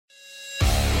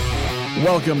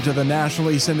Welcome to the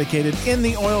nationally syndicated In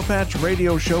the Oil Patch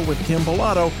radio show with Kim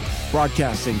Pilato,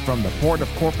 broadcasting from the Port of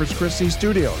Corpus Christi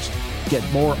studios. Get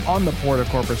more on the Port of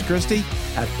Corpus Christi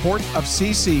at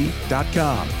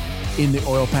portofcc.com. In the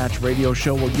Oil Patch radio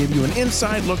show will give you an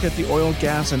inside look at the oil,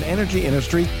 gas, and energy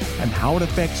industry and how it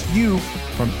affects you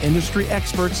from industry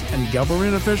experts and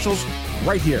government officials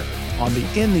right here on the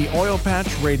In the Oil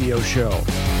Patch radio show.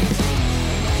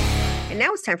 And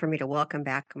now it's time for me to welcome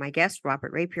back my guest,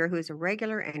 Robert Rapier, who is a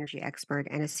regular energy expert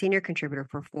and a senior contributor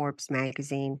for Forbes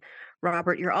magazine.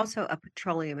 Robert, you're also a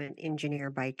petroleum engineer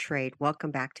by trade.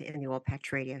 Welcome back to In the Oil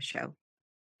Patch radio show.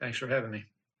 Thanks for having me.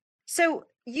 So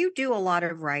you do a lot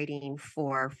of writing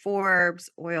for Forbes,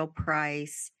 oil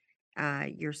price.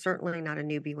 You're certainly not a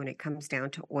newbie when it comes down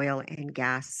to oil and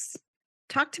gas.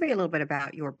 Talk to me a little bit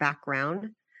about your background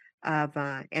of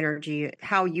energy,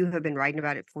 how you have been writing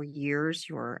about it for years,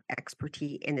 your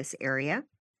expertise in this area.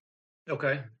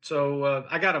 Okay, so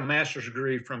I got a master's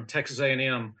degree from Texas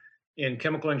A&M in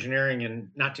chemical engineering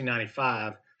in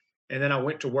 1995, and then I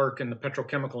went to work in the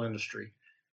petrochemical industry.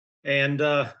 And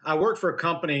I worked for a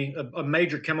company, a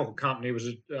major chemical company. It was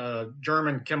a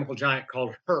German chemical giant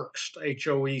called Hoechst,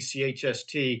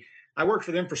 Hoechst. I worked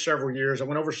for them for several years. I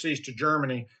went overseas to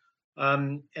Germany.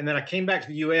 And then I came back to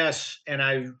the U.S. and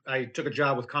I took a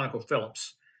job with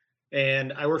ConocoPhillips,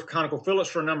 and I worked for ConocoPhillips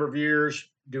for a number of years,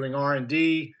 doing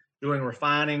R&D, doing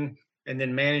refining, and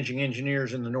then managing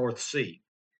engineers in the North Sea.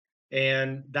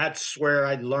 And that's where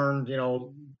I learned,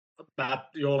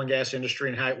 about the oil and gas industry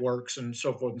and how it works and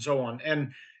so forth and so on.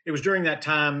 And it was during that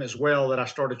time as well that I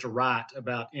started to write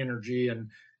about energy. And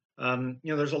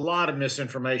there's a lot of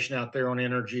misinformation out there on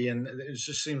energy, and it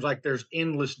just seems like there's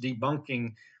endless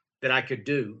debunking that I could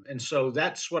do. And so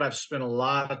that's what I've spent a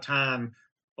lot of time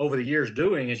over the years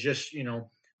doing, is just,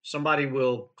 somebody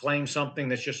will claim something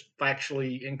that's just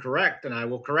factually incorrect, and I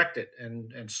will correct it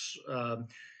and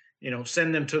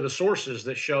send them to the sources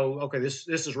that show, okay, this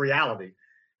is reality.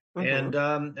 Mm-hmm.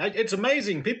 And it's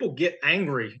amazing. People get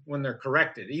angry when they're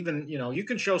corrected. Even, you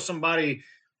can show somebody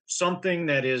something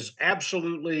that is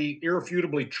absolutely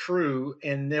irrefutably true,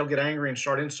 and they'll get angry and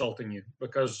start insulting you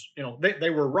because, they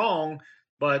were wrong.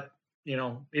 But,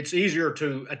 it's easier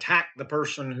to attack the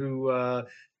person who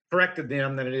corrected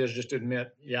them than it is just to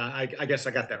admit, I guess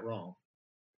I got that wrong.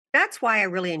 That's why I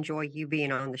really enjoy you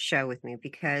being on the show with me,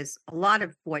 because a lot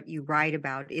of what you write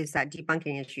about is that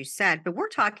debunking, as you said, but we're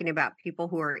talking about people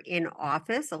who are in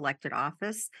office, elected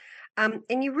office. And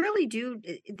you really do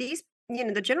these,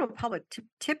 the general public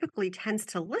typically tends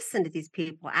to listen to these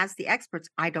people as the experts.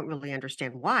 I don't really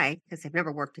understand why, because they've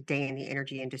never worked a day in the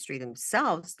energy industry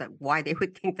themselves, that why they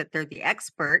would think that they're the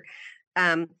expert.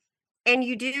 And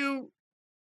you do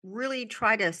really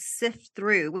try to sift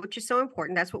through, which is so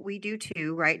important. That's what we do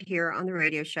too, right here on the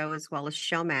radio show, as well as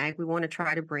SHALE Mag. We want to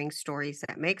try to bring stories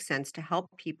that make sense to help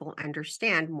people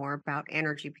understand more about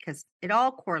energy, because it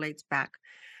all correlates back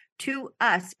to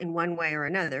us in one way or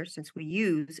another, since we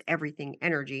use everything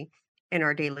energy in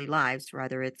our daily lives,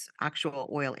 whether it's actual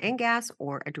oil and gas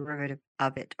or a derivative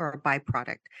of it or a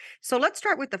byproduct. So let's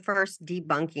start with the first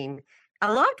debunking.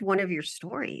 I loved one of your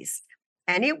stories.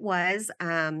 And it was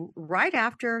right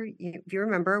after, if you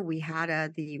remember, we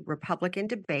had the Republican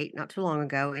debate not too long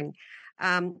ago. And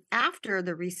after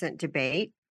the recent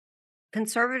debate,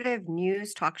 conservative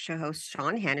news talk show host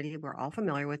Sean Hannity, we're all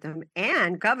familiar with him,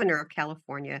 and Governor of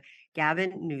California,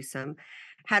 Gavin Newsom,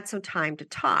 had some time to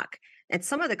talk. And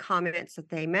some of the comments that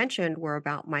they mentioned were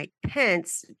about Mike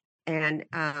Pence and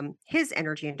his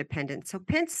energy independence. So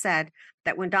Pence said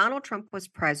that when Donald Trump was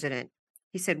president,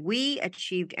 he said, we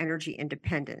achieved energy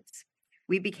independence.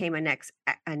 We became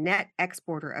a net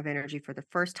exporter of energy for the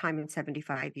first time in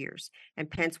 75 years.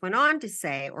 And Pence went on to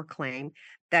say or claim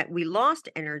that we lost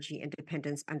energy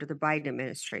independence under the Biden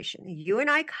administration. You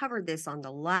and I covered this on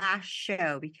the last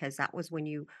show, because that was when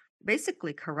you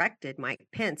basically corrected Mike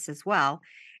Pence as well,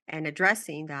 and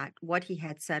addressing that what he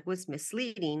had said was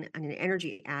misleading on an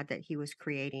energy ad that he was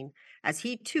creating, as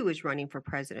he too is running for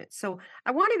president. So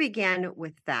I want to begin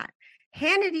with that.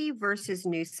 Hannity versus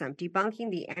Newsom,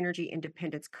 debunking the energy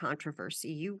independence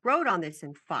controversy. You wrote on this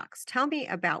in Fox. Tell me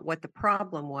about what the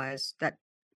problem was, that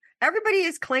everybody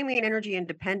is claiming energy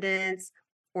independence,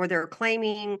 or they're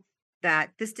claiming that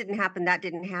this didn't happen, that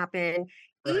didn't happen.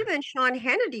 Right. Even Sean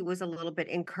Hannity was a little bit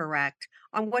incorrect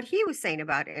on what he was saying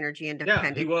about energy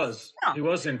independence. Yeah, he was. Oh. He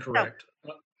was incorrect.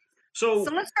 So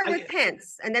let's start with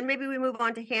Pence, and then maybe we move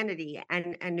on to Hannity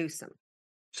and Newsom.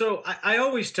 So I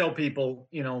always tell people,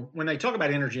 when they talk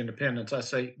about energy independence, I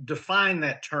say, define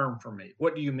that term for me.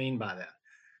 What do you mean by that?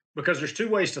 Because there's two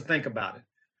ways to think about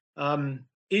it.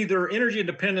 Either energy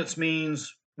independence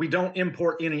means we don't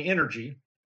import any energy.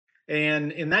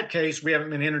 And in that case, we haven't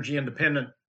been energy independent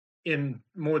in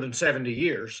more than 70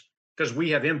 years because we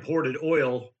have imported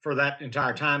oil for that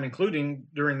entire time, including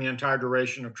during the entire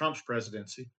duration of Trump's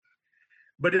presidency.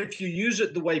 But if you use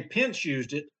it the way Pence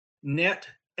used it, net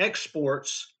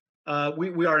exports,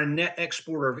 we are a net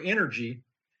exporter of energy.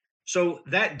 So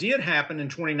that did happen in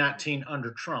 2019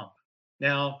 under Trump.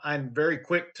 Now, I'm very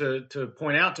quick to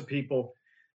point out to people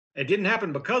it didn't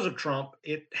happen because of Trump,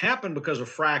 it happened because of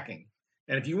fracking.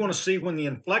 And if you want to see when the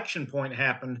inflection point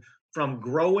happened from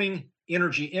growing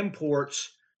energy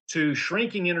imports to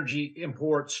shrinking energy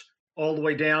imports all the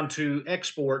way down to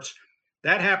exports,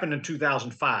 that happened in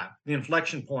 2005. The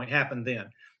inflection point happened then,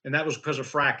 and that was because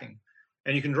of fracking.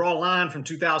 And you can draw a line from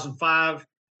 2005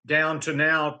 down to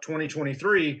now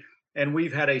 2023, and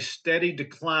we've had a steady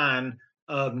decline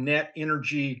of net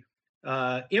energy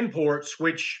imports,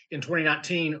 which in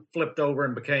 2019 flipped over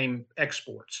and became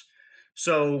exports.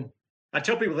 So I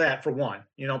tell people that for one,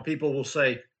 people will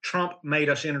say Trump made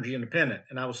us energy independent.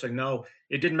 And I will say, no,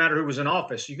 it didn't matter who was in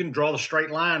office. You can draw the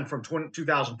straight line from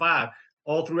 2005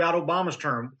 all throughout Obama's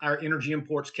term. Our energy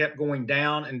imports kept going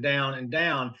down and down and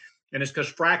down. And it's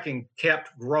because fracking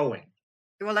kept growing.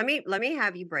 Well, let me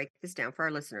have you break this down for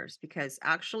our listeners, because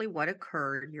actually what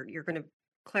occurred, you're going to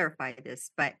clarify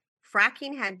this, but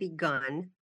fracking had begun.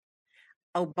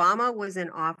 Obama was in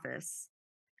office.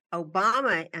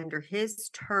 Obama, under his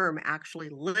term, actually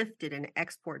lifted an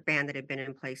export ban that had been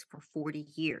in place for 40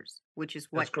 years, which is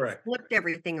what flipped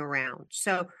everything around.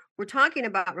 So we're talking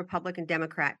about Republican,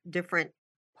 Democrat, different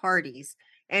parties.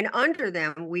 And under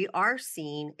them, we are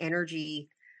seeing energy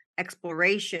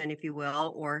exploration, if you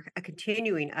will, or a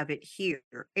continuing of it here.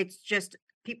 It's just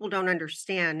people don't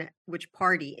understand which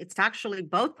party. It's actually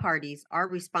both parties are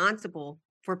responsible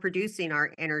for producing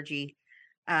our energy,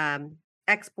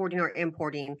 exporting or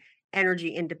importing energy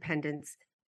independence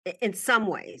in some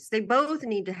ways. They both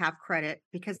need to have credit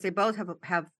because they both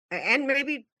have and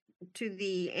maybe to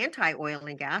the anti-oil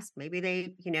and gas, maybe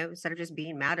they, instead of just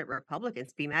being mad at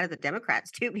Republicans, be mad at the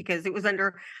Democrats too, because it was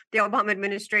under the Obama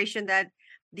administration that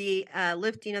the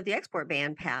lifting of the export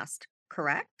ban passed,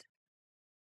 correct?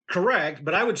 Correct.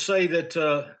 But I would say that,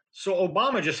 so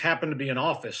Obama just happened to be in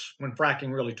office when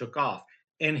fracking really took off.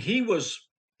 And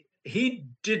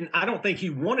I don't think he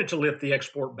wanted to lift the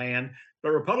export ban,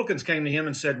 but Republicans came to him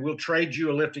and said, we'll trade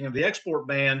you a lifting of the export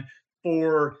ban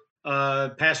for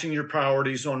passing your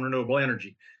priorities on renewable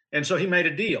energy. And so he made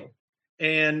a deal.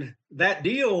 And that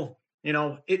deal,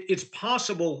 it's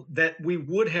possible that we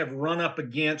would have run up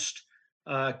against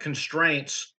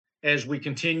constraints as we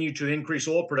continue to increase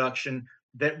oil production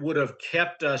that would have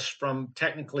kept us from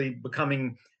technically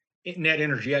becoming net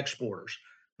energy exporters.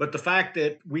 But the fact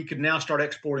that we could now start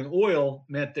exporting oil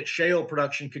meant that shale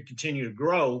production could continue to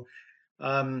grow.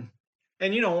 And,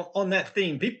 on that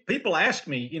theme, people ask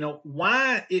me,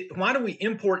 why do we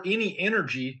import any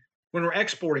energy when we're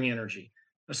exporting energy?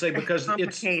 I say, because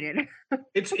complicated.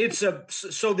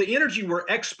 So the energy we're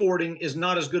exporting is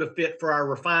not as good a fit for our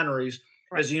refineries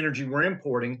as the energy we're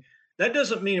importing. That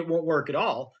doesn't mean it won't work at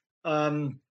all. I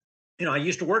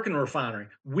used to work in a refinery.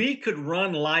 We could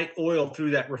run light oil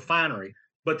through that refinery,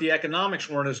 but the economics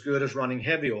weren't as good as running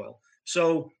heavy oil.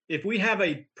 So if we have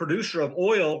a producer of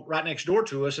oil right next door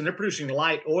to us and they're producing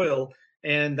light oil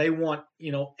and they want,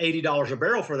 $80 a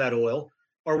barrel for that oil,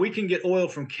 or we can get oil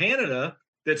from Canada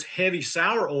that's heavy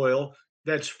sour oil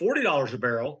that's $40 a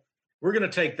barrel, we're going to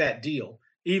take that deal,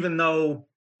 even though,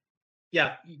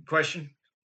 question?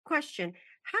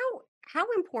 How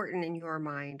important in your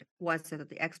mind was it that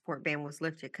the export ban was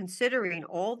lifted, considering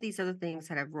all these other things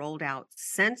that have rolled out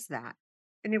since that?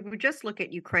 And if we just look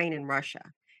at Ukraine and Russia,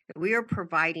 we are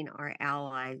providing our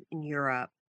allies in Europe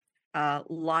a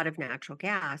lot of natural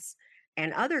gas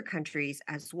and other countries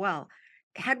as well.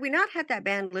 Had we not had that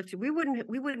ban lifted, we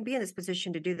wouldn't be in this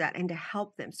position to do that and to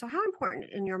help them. So how important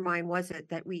in your mind was it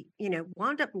that we,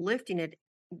 wound up lifting it,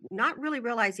 not really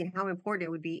realizing how important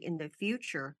it would be in the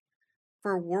future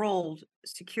for world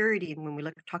security when we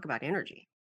talk about energy?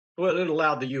 Well, it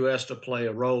allowed the U.S. to play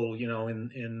a role,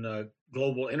 in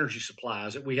global energy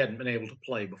supplies that we hadn't been able to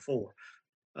play before.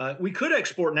 We could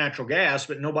export natural gas,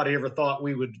 but nobody ever thought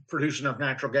we would produce enough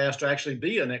natural gas to actually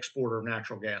be an exporter of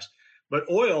natural gas. But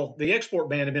oil, the export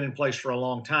ban had been in place for a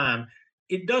long time.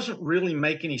 It doesn't really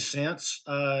make any sense,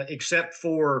 except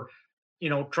for,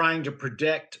 trying to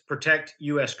protect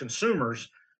U.S. consumers.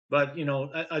 But,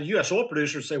 a U.S. oil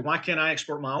producer would say, why can't I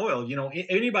export my oil?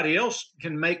 Anybody else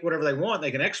can make whatever they want.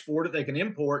 They can export it, they can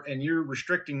import, and you're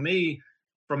restricting me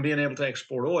from being able to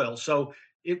export oil. So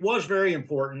it was very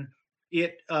important.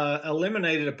 It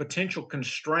eliminated a potential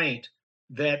constraint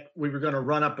that we were going to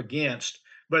run up against.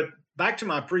 But back to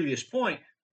my previous point,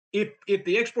 if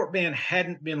the export ban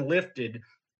hadn't been lifted,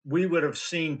 we would have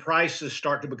seen prices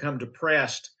start to become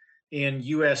depressed in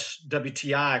U.S.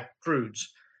 WTI crudes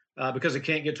because it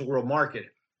can't get to the world market.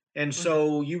 And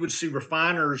so you would see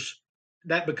refiners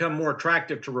that become more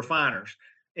attractive to refiners.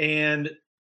 And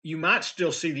you might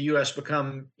still see the U.S.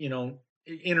 become,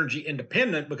 energy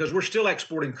independent because we're still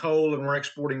exporting coal and we're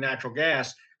exporting natural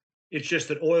gas. It's just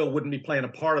that oil wouldn't be playing a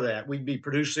part of that. We'd be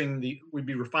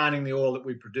refining the oil that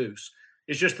we produce.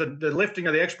 It's just the lifting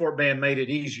of the export ban made it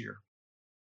easier.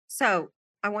 So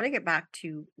I want to get back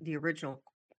to the original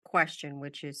question,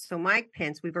 which is, so Mike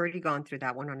Pence, we've already gone through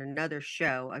that one on another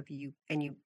show of you, and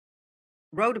you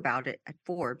wrote about it at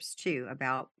Forbes too,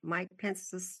 about Mike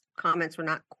Pence's comments were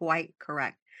not quite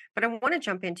correct. But I want to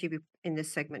jump into in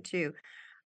this segment too,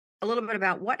 a little bit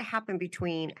about what happened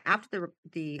between after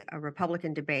the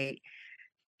Republican debate.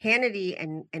 Hannity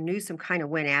and Newsom kind of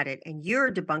went at it, and you're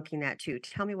debunking that too.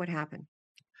 Tell me what happened.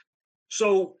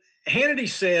 So Hannity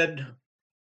said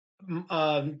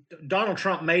Donald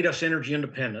Trump made us energy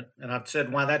independent, and I've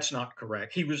said why that's not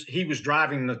correct. He was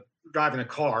driving the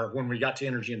car when we got to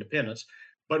energy independence,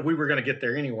 but we were going to get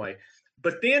there anyway.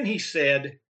 But then he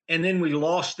said, and then we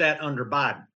lost that under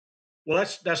Biden. Well,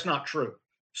 that's not true.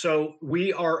 So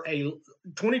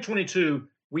 2022,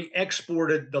 we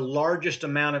exported the largest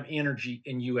amount of energy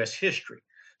in U.S. history.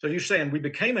 So you're saying we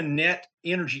became a net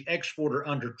energy exporter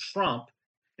under Trump,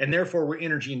 and therefore we're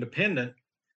energy independent.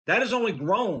 That has only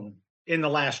grown in the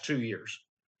last 2 years.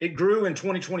 It grew in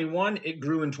 2021. It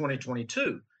grew in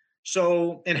 2022.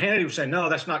 So, and Hannity was saying, no,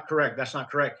 that's not correct. That's not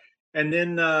correct. And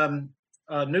then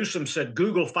Newsom said,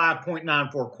 Google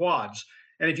 5.94 quads.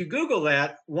 And if you Google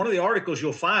that, one of the articles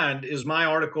you'll find is my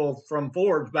article from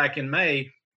Forbes back in May,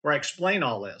 where I explain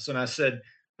all this. And I said,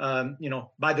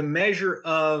 by the measure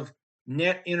of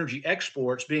net energy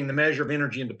exports being the measure of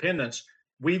energy independence,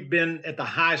 we've been at the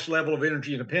highest level of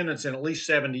energy independence in at least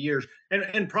 70 years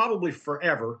and probably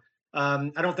forever. I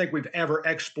don't think we've ever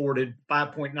exported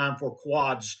 5.94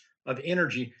 quads of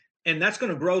energy, and that's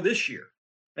going to grow this year.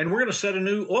 And we're going to set a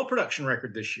new oil production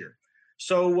record this year.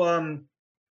 So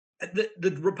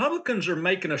the Republicans are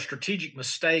making a strategic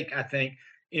mistake, I think,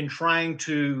 in trying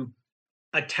to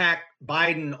attack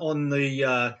Biden on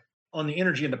the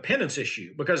energy independence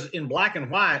issue, because in black and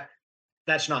white,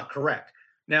 that's not correct.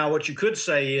 Now, what you could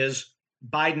say is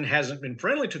Biden hasn't been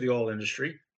friendly to the oil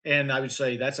industry, and I would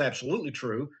say that's absolutely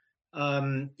true.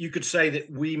 You could say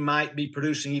that we might be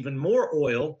producing even more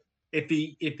oil if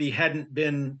he hadn't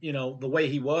been, the way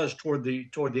he was toward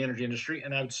the energy industry,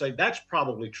 and I would say that's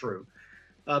probably true.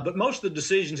 But most of the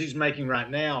decisions he's making right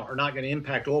now are not going to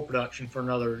impact oil production for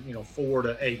another, 4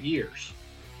 to 8 years.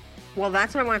 Well,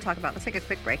 that's what I want to talk about. Let's take a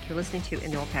quick break. You're listening to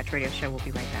In the Oil Patch Radio Show. We'll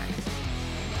be right back.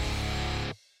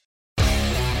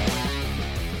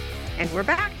 And we're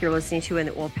back. You're listening to In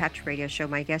the Oil Patch Radio Show.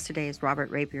 My guest today is Robert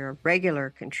Rapier, a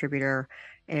regular contributor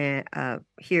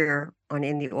here on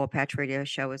In the Oil Patch Radio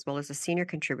Show, as well as a senior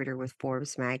contributor with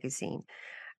Forbes magazine.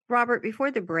 Robert,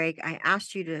 before the break, I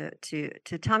asked you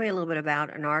to tell me a little bit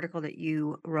about an article that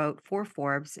you wrote for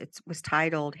Forbes. It was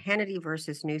titled Hannity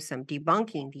versus Newsom,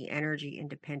 Debunking the Energy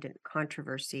Independent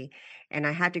Controversy. And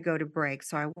I had to go to break.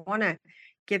 So I want to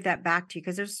give that back to you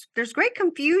because there's great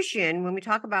confusion when we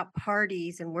talk about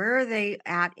parties and where are they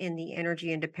at in the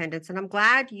energy independence. And I'm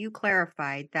glad you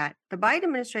clarified that the Biden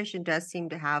administration does seem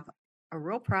to have a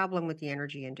real problem with the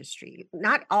energy industry.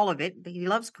 Not all of it. He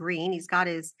loves green. He's got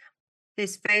his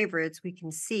favorites. We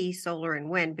can see solar and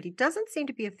wind, but he doesn't seem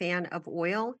to be a fan of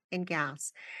oil and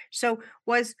gas. So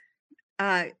was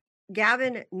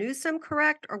Gavin Newsom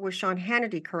correct, or was Sean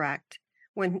Hannity correct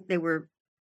when they were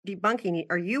debunking,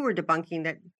 or you were debunking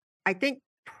that? I think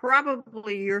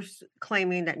probably you're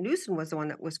claiming that Newsom was the one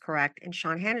that was correct and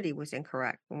Sean Hannity was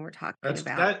incorrect when we're talking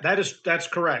about. That's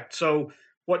correct. So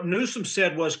what Newsom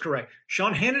said was correct.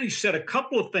 Sean Hannity said a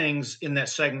couple of things in that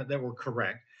segment that were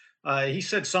correct. He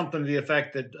said something to the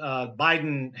effect that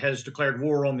Biden has declared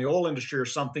war on the oil industry or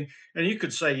something, and you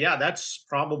could say, yeah, that's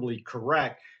probably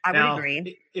correct. I would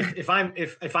agree. If I'm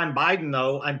Biden,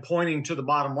 though, I'm pointing to the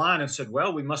bottom line and said,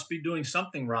 well, we must be doing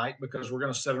something right because we're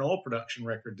going to set an oil production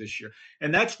record this year,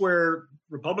 and that's where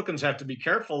Republicans have to be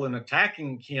careful in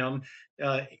attacking him,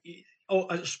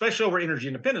 especially over energy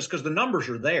independence, because the numbers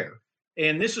are there.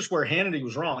 And this is where Hannity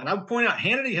was wrong. And I would point out,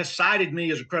 Hannity has cited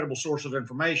me as a credible source of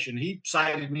information. He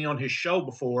cited me on his show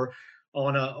before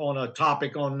on a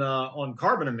topic on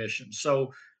carbon emissions.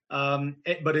 So,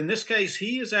 but in this case,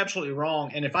 he is absolutely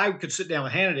wrong. And if I could sit down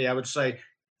with Hannity, I would say,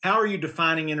 how are you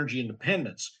defining energy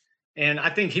independence? And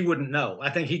I think he wouldn't know. I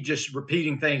think he's just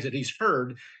repeating things that he's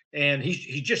heard. and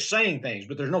he's just saying things,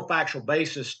 but there's no factual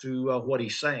basis to what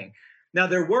he's saying. Now,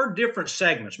 there were different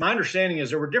segments. My understanding is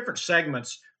there were different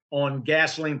segments on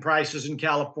gasoline prices in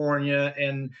California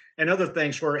and other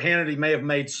things where Hannity may have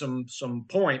made some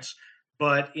points,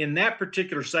 but in that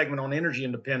particular segment on energy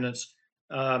independence,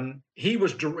 he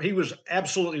was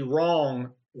absolutely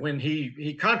wrong when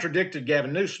he contradicted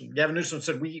Gavin Newsom. Gavin Newsom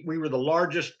said we were the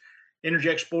largest energy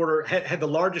exporter, had the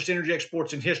largest energy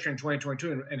exports in history in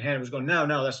 2022, and Hannity was going,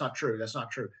 no, that's not true. That's not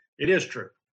true. It is true.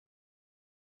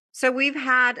 So we've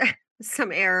had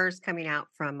some errors coming out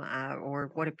from,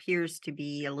 or what appears to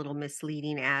be a little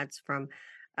misleading ads from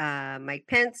Mike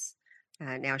Pence,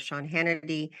 now Sean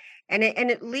Hannity, and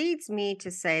it leads me to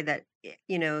say that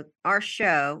our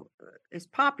show is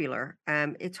popular.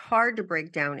 It's hard to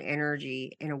break down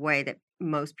energy in a way that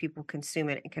most people consume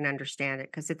it and can understand it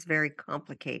because it's very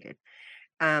complicated.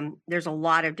 There's a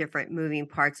lot of different moving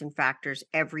parts and factors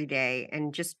every day,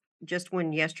 and just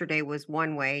when yesterday was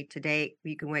one way, today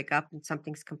you can wake up and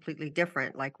something's completely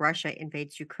different, like Russia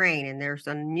invades Ukraine and there's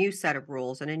a new set of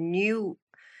rules and a new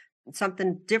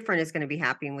something different is going to be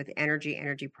happening with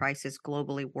energy prices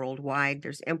globally, worldwide.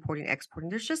 There's importing, exporting.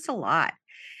 There's just a lot.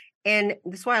 And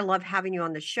that's why I love having you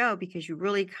on the show, because you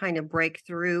really kind of break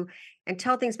through and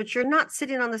tell things, but you're not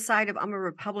sitting on the side of I'm a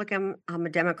Republican, I'm a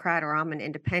Democrat, or I'm an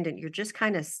independent. You're just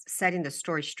kind of setting the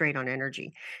story straight on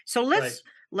energy. So Right.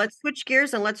 let's switch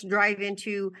gears and let's drive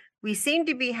into, we seem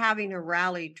to be having a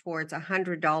rally towards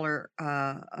 $100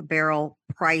 a barrel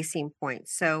pricing point.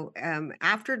 So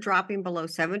after dropping below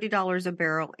 $70 a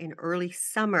barrel in early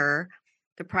summer,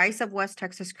 the price of West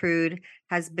Texas crude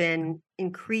has been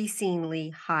increasingly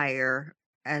higher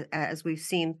as we've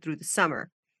seen through the summer.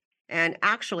 And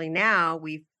actually now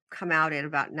we've come out at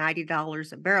about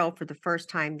 $90 a barrel for the first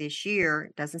time this year.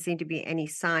 Doesn't seem to be any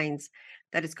signs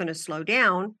that it's going to slow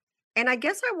down. And I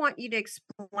guess I want you to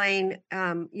explain,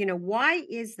 why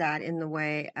is that in the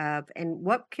way of, and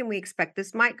what can we expect?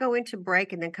 This might go into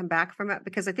break and then come back from it,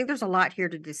 because I think there's a lot here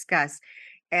to discuss.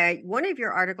 One of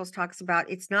your articles talks about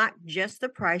it's not just the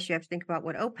price. You have to think about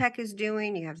what OPEC is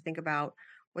doing. You have to think about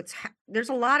there's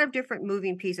a lot of different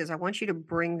moving pieces. I want you to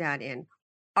bring that in.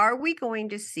 Are we going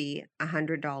to see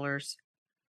 $100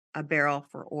 a barrel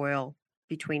for oil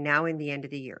between now and the end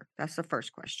of the year? That's the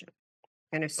first question.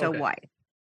 And if so, Okay. why?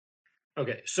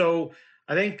 Okay. So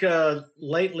I think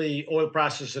lately oil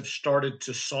prices have started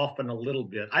to soften a little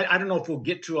bit. I don't know if we'll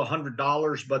get to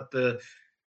 $100, but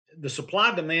the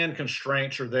supply demand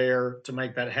constraints are there to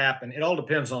make that happen. It all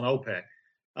depends on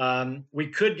OPEC. We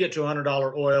could get to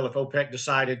 $100 oil if OPEC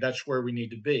decided that's where we need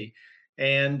to be.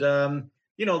 And,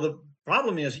 the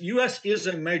problem is U.S. is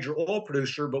a major oil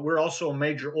producer, but we're also a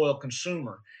major oil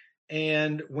consumer.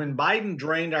 And when Biden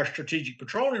drained our strategic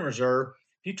petroleum reserve,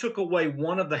 he took away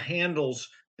one of the handles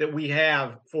that we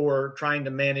have for trying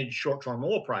to manage short-term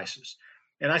oil prices.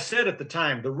 And I said at the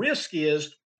time, the risk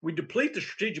is we deplete the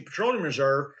strategic petroleum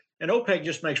reserve and OPEC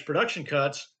just makes production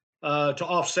cuts to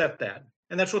offset that.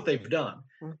 And that's what they've done.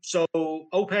 Mm. So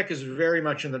OPEC is very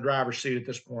much in the driver's seat at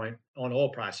this point on oil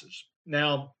prices.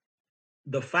 Now,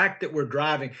 the fact that we're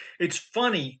driving, it's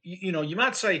funny, you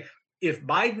might say, if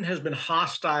Biden has been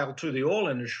hostile to the oil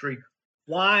industry,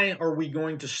 why are we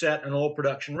going to set an oil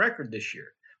production record this year?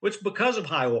 Well, it's because of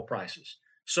high oil prices.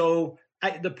 So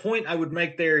the point I would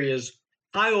make there is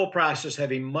high oil prices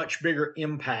have a much bigger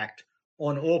impact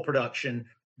on oil production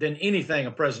than anything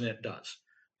a president does.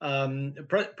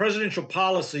 Presidential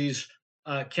policies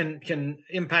can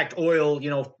impact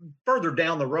oil, further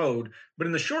down the road, but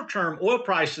in the short term, oil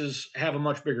prices have a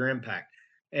much bigger impact,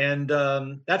 and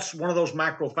that's one of those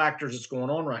macro factors that's going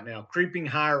on right now. Creeping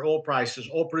higher oil prices,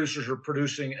 oil producers are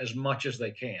producing as much as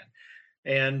they can,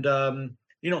 and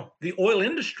the oil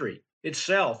industry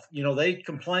itself, they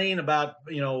complain about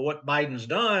what Biden's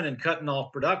done and cutting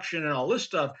off production and all this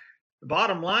stuff. The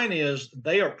bottom line is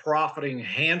they are profiting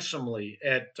handsomely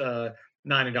at $90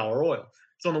 oil.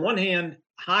 So on the one hand,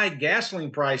 high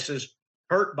gasoline prices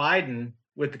hurt Biden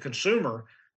with the consumer,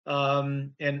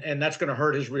 and that's going to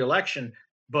hurt his reelection.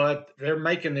 But they're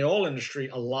making the oil industry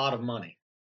a lot of money.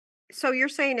 So you're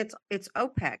saying it's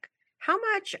OPEC. How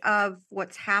much of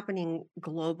what's happening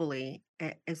globally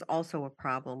is also a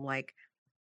problem? Like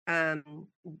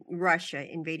Russia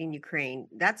invading Ukraine,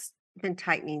 that's been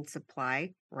tightening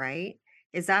supply, right?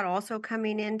 Is that also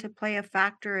coming in to play a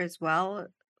factor as well,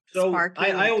 So sparking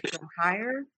it to go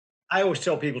higher? I always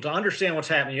tell people to understand what's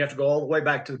happening. You have to go all the way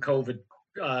back to the COVID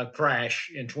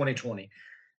crash in 2020.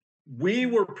 We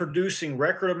were producing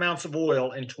record amounts of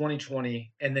oil in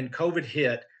 2020, and then COVID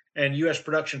hit, and U.S.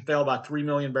 production fell by 3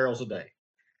 million barrels a day.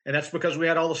 And that's because we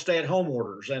had all the stay-at-home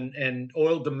orders, and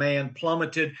oil demand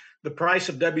plummeted. The price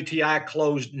of WTI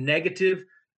closed negative.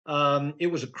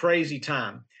 It was a crazy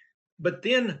time. But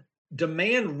then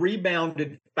demand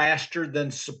rebounded faster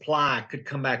than supply could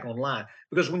come back online.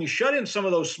 Because when you shut in some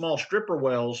of those small stripper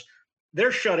wells,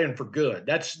 they're shut in for good.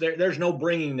 There's no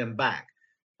bringing them back.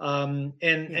 And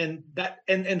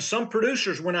some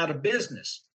producers went out of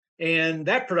business, and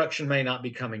that production may not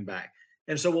be coming back.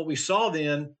 And so what we saw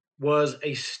then was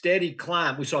a steady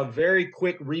climb. We saw a very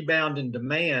quick rebound in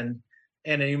demand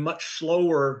and a much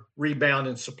slower rebound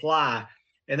in supply,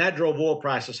 and that drove oil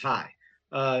prices high.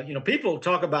 People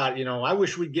talk about, I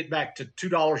wish we'd get back to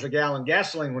 $2 a gallon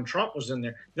gasoline when Trump was in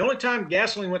there. The only time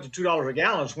gasoline went to $2 a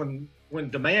gallon is when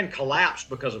demand collapsed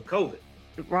because of COVID.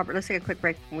 Robert, let's take a quick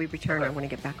break. When we return, I want to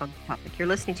get back on the topic. You're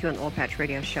listening to an Oil Patch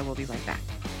Radio Show. We'll be right back.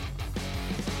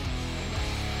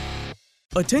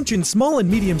 Attention small and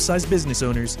medium-sized business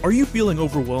owners. Are you feeling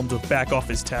overwhelmed with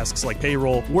back-office tasks like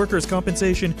payroll, workers'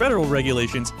 compensation, federal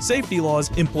regulations, safety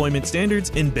laws, employment standards,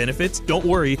 and benefits? Don't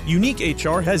worry, Unique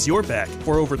HR has your back.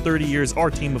 For over 30 years, our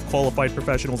team of qualified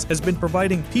professionals has been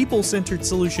providing people-centered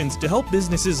solutions to help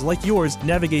businesses like yours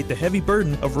navigate the heavy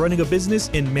burden of running a business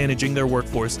and managing their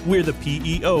workforce. We're the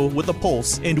PEO with a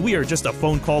pulse, and we are just a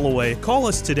phone call away. Call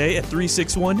us today at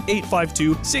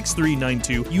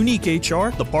 361-852-6392. Unique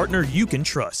HR, the partner you can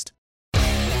trust.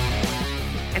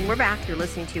 And we're back. You're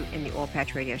listening to In the Oil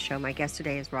Patch Radio Show. My guest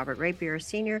today is Robert Rapier,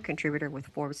 senior contributor with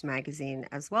Forbes magazine,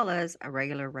 as well as a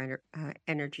regular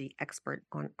energy expert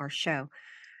on our show.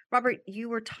 Robert, you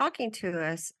were talking to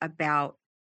us about,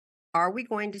 are we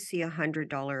going to see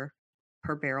 $100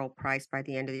 per barrel price by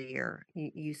the end of the year?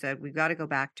 You said we've got to go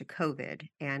back to COVID,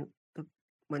 and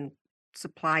when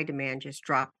supply demand just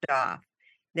dropped off.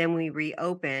 Then we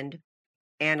reopened,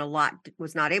 and a lot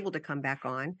was not able to come back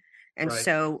on. And Right.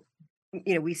 so,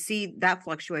 we see that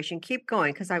fluctuation keep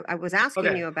going, because I was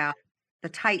asking you about the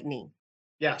tightening.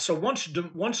 Yeah. So once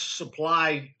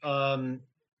supply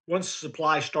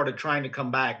started trying to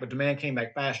come back, but demand came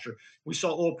back faster, we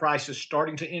saw oil prices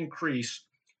starting to increase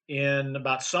in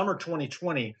about summer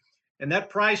 2020, and that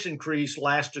price increase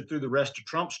lasted through the rest of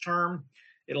Trump's term.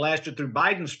 It lasted through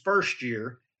Biden's first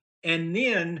year, and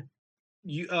then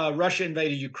Russia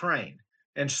invaded Ukraine.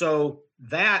 And so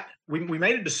that we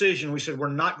made a decision. We said we're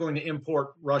not going to import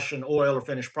Russian oil or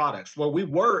finished products. Well, we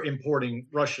were importing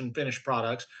Russian finished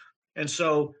products. And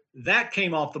so that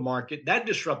came off the market. That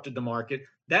disrupted the market.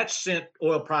 That sent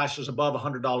oil prices above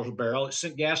 $100 a barrel. It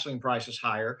sent gasoline prices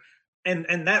higher. And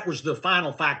that was the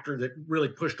final factor that really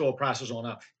pushed oil prices on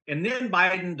up. And then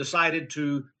Biden decided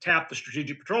to tap the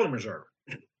Strategic Petroleum Reserve.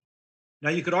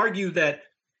 Now, you could argue that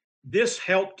this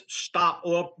helped stop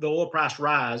the oil price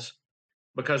rise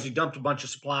because he dumped a bunch of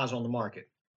supplies on the market.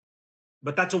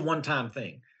 But that's a one-time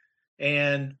thing.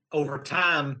 And over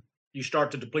time, you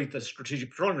start to deplete the Strategic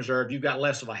Petroleum Reserve, you've got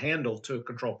less of a handle to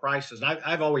control prices. And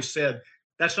I've always said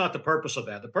that's not the purpose of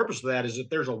that. The purpose of that is if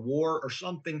there's a war or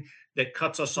something that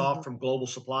cuts us off from global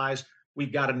supplies,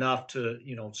 we've got enough to,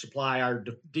 supply our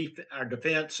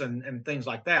defense and things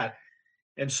like that.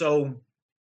 And so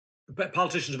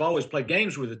politicians have always played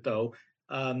games with it, though.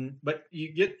 But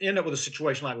you end up with a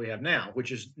situation like we have now,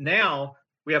 which is now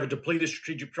we have a depleted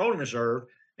Strategic Petroleum Reserve,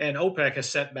 and OPEC has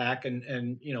set back, and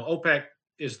OPEC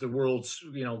is the world's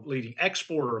leading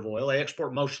exporter of oil. They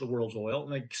export most of the world's oil,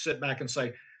 and they sit back and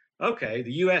say, okay,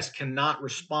 the U.S. cannot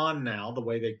respond now the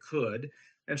way they could,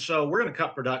 and so we're going to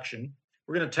cut production.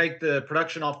 We're going to take the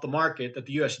production off the market that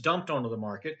the U.S. dumped onto the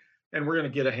market, and we're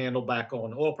going to get a handle back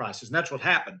on oil prices, and that's what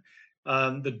happened.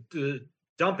 The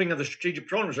dumping of the Strategic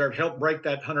Petroleum Reserve helped break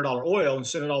that $100 oil and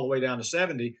send it all the way down to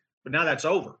 70, but now that's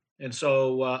over. And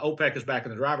so OPEC is back in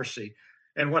the driver's seat.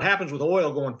 And what happens with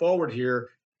oil going forward here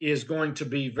is going to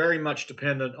be very much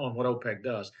dependent on what OPEC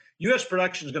does. U.S.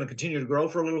 production is going to continue to grow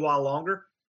for a little while longer,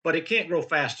 but it can't grow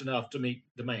fast enough to meet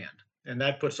demand. And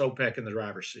that puts OPEC in the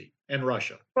driver's seat, and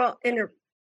Russia. Well, in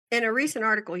a recent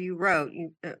article you wrote,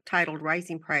 titled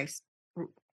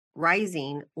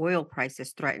Rising Oil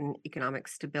Prices Threaten Economic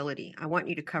Stability. I want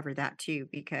you to cover that too,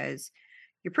 because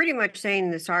you're pretty much saying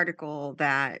in this article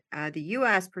that the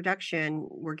U.S. production,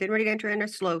 we're getting ready to enter in a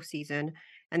slow season,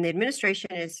 and the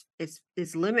administration is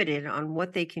limited on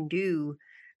what they can do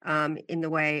in the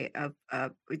way of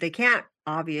he can't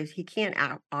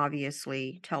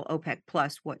obviously tell OPEC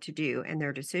Plus what to do and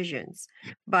their decisions.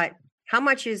 But how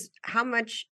much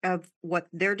of what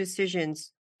their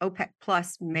decisions OPEC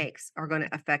Plus makes are going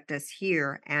to affect us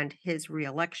here and his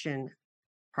reelection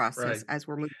process as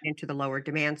we're moving into the lower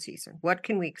demand season? What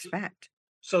can we expect?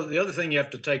 So the other thing you have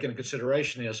to take into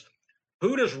consideration is,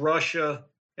 who does Russia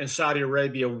and Saudi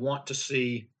Arabia want to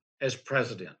see as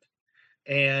president.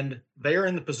 And they're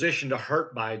in the position to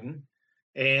hurt Biden.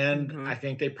 And Mm-hmm. I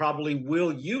think they probably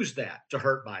will use that to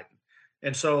hurt Biden.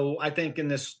 And so I think in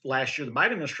this last year, the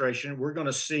Biden administration, we're going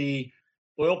to see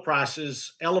oil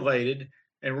prices elevated,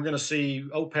 and we're going to see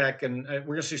OPEC and we're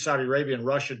going to see Saudi Arabia and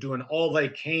Russia doing all they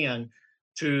can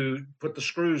to put the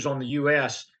screws on the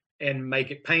U.S. and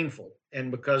make it painful.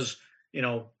 And because,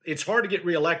 it's hard to get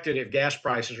reelected if gas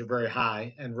prices are very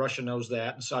high, and Russia knows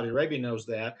that, and Saudi Arabia knows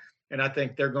that. And I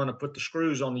think they're going to put the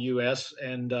screws on the U.S.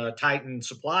 and tighten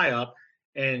supply up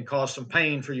and cause some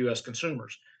pain for U.S.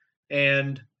 consumers.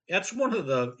 And that's one of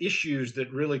the issues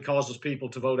that really causes people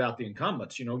to vote out the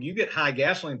incumbents. You get high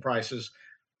gasoline prices,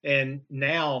 and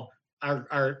now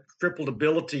our crippled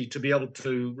ability to be able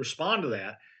to respond to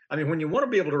that. I mean, when you want to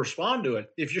be able to respond to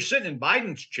it, if you're sitting in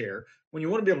Biden's chair, when you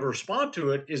want to be able to respond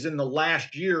to it is in the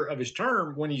last year of his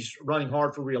term when he's running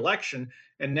hard for reelection,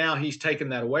 and now he's taken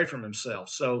that away from himself.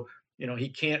 So, he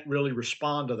can't really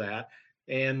respond to that.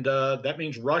 And that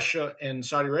means Russia and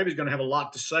Saudi Arabia is going to have a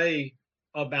lot to say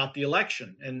about the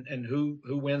election and who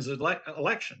wins the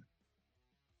election.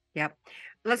 Yep.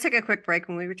 Let's take a quick break.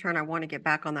 When we return, I want to get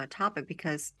back on that topic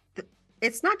because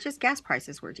it's not just gas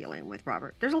prices we're dealing with,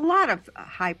 Robert. There's a lot of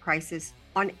high prices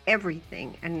on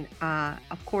everything. And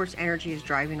of course, energy is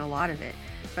driving a lot of it.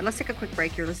 But let's take a quick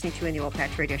break. You're listening to In the Oil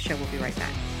Patch Radio Show. We'll be right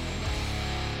back.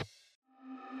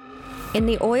 In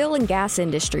the oil and gas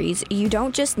industries, you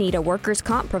don't just need a workers'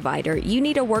 comp provider, you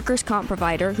need a workers' comp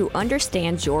provider who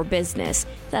understands your business.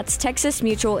 That's Texas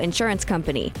Mutual Insurance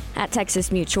Company. At Texas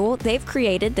Mutual, they've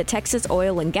created the Texas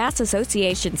Oil and Gas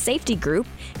Association Safety Group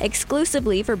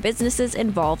exclusively for businesses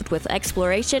involved with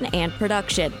exploration and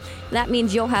production. That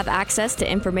means you'll have access to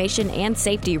information and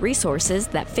safety resources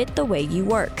that fit the way you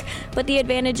work. But the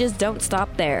advantages don't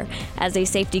stop there. As a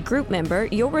safety group member,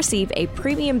 you'll receive a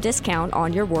premium discount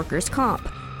on your workers' comp.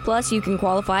 Plus, you can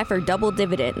qualify for double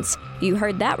dividends. You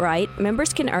heard that right.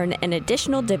 Members can earn an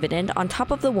additional dividend on top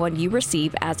of the one you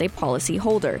receive as a policy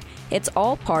holder. It's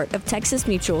all part of Texas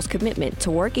Mutual's commitment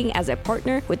to working as a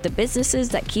partner with the businesses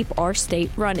that keep our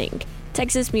state running.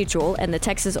 Texas Mutual and the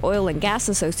Texas Oil and Gas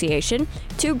Association,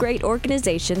 two great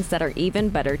organizations that are even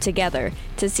better together.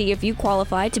 To see if you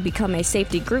qualify to become a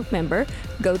safety group member,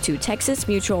 go to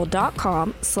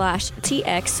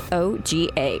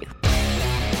texasmutual.com/TXOGA.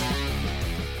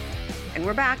 And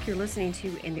we're back. You're listening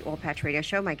to In the Oil Patch Radio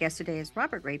Show. My guest today is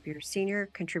Robert Rapier, senior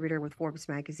contributor with Forbes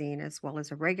magazine, as well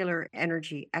as a regular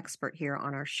energy expert here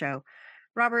on our show.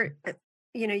 Robert,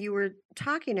 you were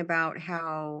talking about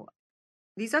how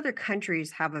these other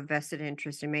countries have a vested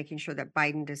interest in making sure that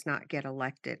Biden does not get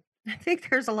elected. I think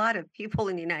there's a lot of people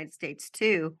in the United States,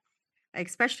 too,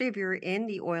 especially if you're in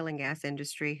the oil and gas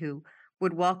industry, who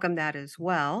would welcome that as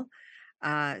well,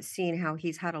 seeing how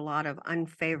he's had a lot of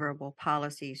unfavorable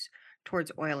policies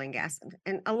towards oil and gas.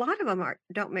 And a lot of them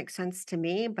don't make sense to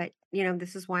me, but,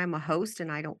 this is why I'm a host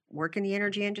and I don't work in the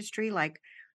energy industry. Like,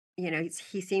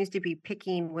 he seems to be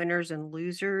picking winners and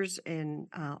losers in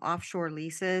offshore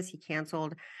leases. He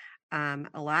canceled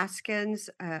Alaska's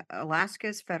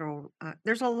federal.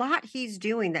 There's a lot he's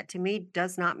doing that to me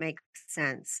does not make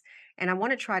sense. And I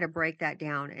want to try to break that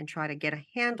down and try to get a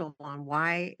handle on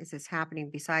why is this happening,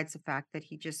 besides the fact that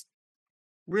he just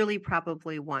really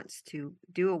probably wants to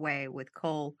do away with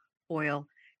coal, oil,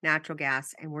 natural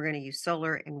gas, and we're going to use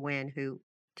solar and wind, who,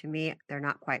 to me, they're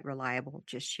not quite reliable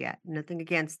just yet. Nothing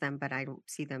against them, but I don't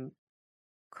see them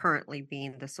currently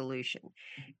being the solution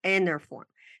in their form.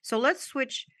 So let's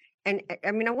switch. And I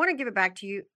want to give it back to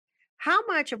you. How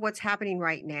much of what's happening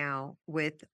right now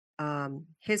with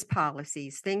his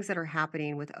policies, things that are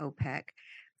happening with OPEC,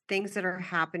 things that are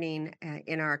happening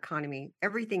in our economy,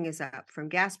 everything is up, from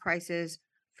gas prices,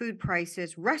 food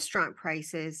prices, restaurant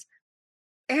prices,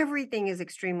 everything is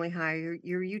extremely high.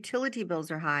 Your utility bills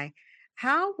are high.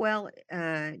 How well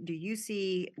do you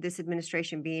see this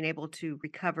administration being able to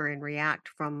recover and react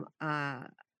from a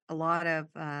lot of,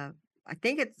 I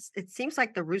think it seems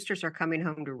like the roosters are coming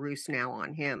home to roost now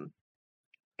on him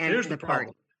and Here's the the party.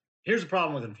 problem. Here's the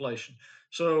problem with inflation.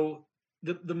 So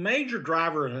the major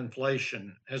driver of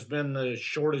inflation has been the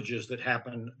shortages that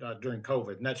happened during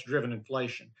COVID, and that's driven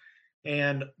inflation.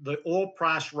 And the oil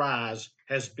price rise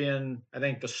has been, I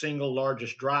think, the single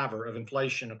largest driver of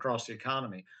inflation across the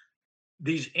economy.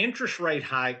 These interest rate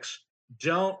hikes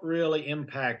don't really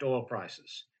impact oil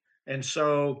prices. And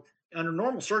so under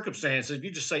normal circumstances, if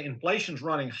you just say inflation's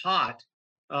running hot,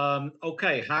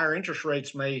 okay, higher interest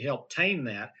rates may help tame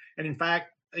that. And in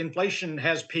fact, inflation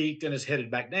has peaked and is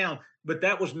headed back down, but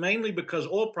that was mainly because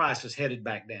oil prices headed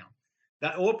back down.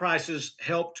 That oil prices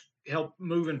helped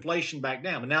move inflation back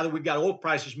down. But now that we've got oil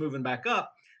prices moving back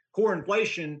up, core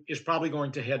inflation is probably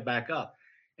going to head back up.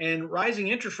 And rising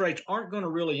interest rates aren't going to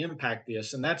really impact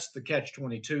this. And that's the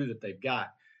catch-22 that they've got.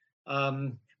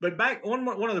 But back on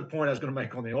one other point I was going to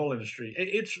make on the oil industry,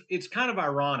 it's kind of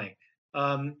ironic.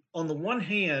 On the one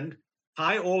hand,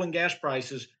 high oil and gas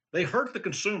prices, they hurt the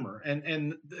consumer,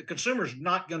 and the consumer's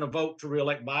not going to vote to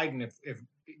reelect Biden if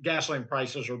gasoline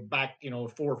prices are back,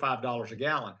 $4 or $5 a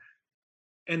gallon.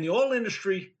 And the oil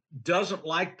industry doesn't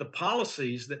like the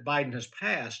policies that Biden has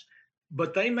passed,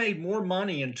 but they made more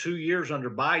money in 2 years under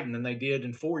Biden than they did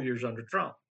in 4 years under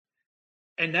Trump.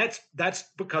 And that's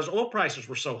because oil prices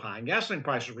were so high and gasoline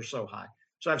prices were so high.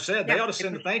 So I've said they ought to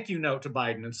send a thank you note to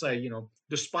Biden and say,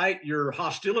 despite your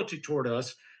hostility toward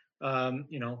us,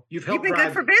 you've helped been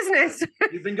good for business.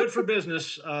 You've been good for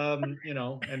business,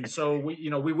 and so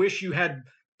we wish you had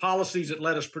policies that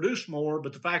let us produce more,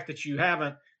 but the fact that you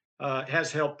haven't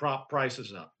has helped prop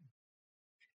prices up.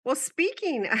 Well,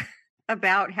 speaking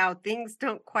about how things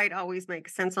don't quite always make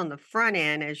sense on the front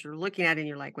end as you're looking at it and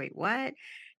you're like, wait, what?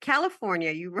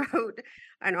 California, you wrote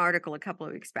an article a couple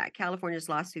of weeks back, California's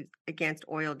lawsuit against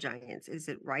oil giants. Is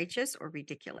it righteous or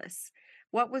ridiculous?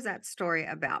 What was that story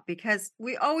about? Because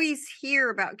we always hear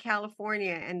about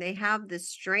California and they have the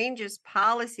strangest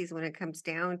policies when it comes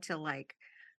down to like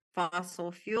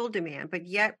fossil fuel demand, but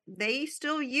yet they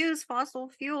still use fossil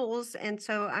fuels. And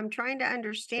so I'm trying to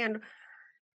understand,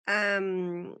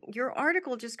 your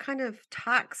article just kind of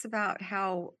talks about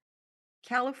how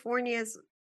California's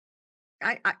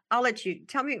I'll let you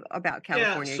tell me about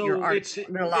California. So your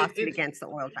lawsuit against the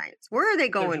oil giants. Where are they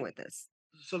going with this?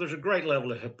 So there's a great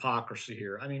level of hypocrisy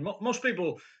here. I mean, most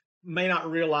people may not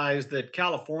realize that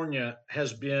California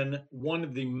has been one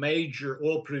of the major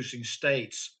oil producing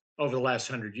states over the last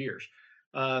 100 years.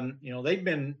 They've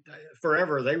been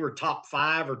forever. They were top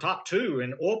 5 or top 2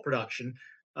 in oil production.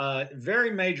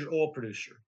 Very major oil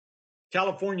producer.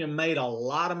 California made a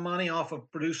lot of money off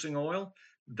of producing oil.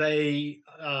 They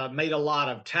made a lot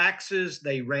of taxes.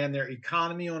 They ran their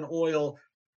economy on oil,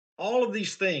 all of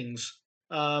these things.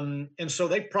 And so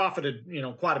they profited,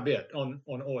 quite a bit on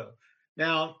oil.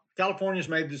 Now, California's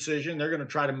made the decision. They're going to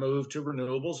try to move to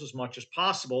renewables as much as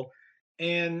possible.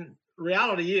 And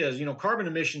reality is, carbon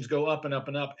emissions go up and up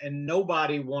and up, and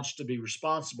nobody wants to be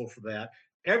responsible for that.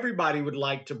 Everybody would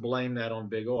like to blame that on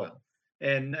big oil,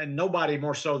 and nobody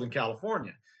more so than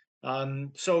California.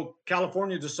 So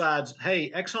California decides, hey,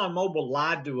 ExxonMobil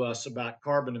lied to us about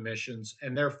carbon emissions,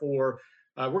 and therefore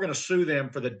we're going to sue them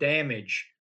for the damage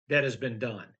that has been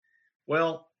done.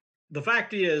 Well, the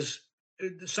fact is,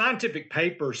 scientific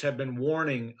papers have been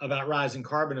warning about rising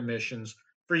carbon emissions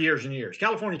for years and years.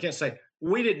 California can't say,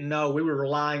 we didn't know, we were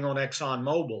relying on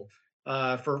ExxonMobil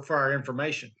for our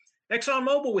information.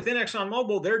 Within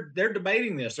ExxonMobil, they're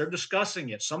debating this. They're discussing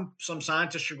it. Some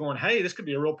scientists are going, hey, this could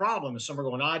be a real problem. And some are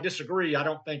going, I disagree. I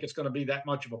don't think it's going to be that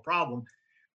much of a problem.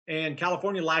 And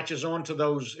California latches on to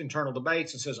those internal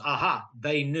debates and says, aha,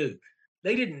 they knew.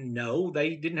 They didn't know.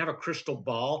 They didn't have a crystal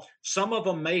ball. Some of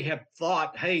them may have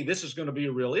thought, hey, this is going to be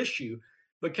a real issue.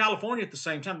 But California, at the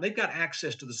same time, they've got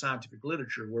access to the scientific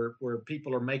literature where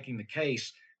people are making the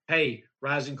case, hey,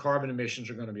 rising carbon emissions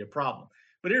are going to be a problem.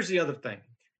 But here's the other thing.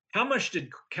 How much did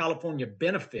California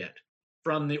benefit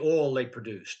from the oil they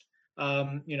produced?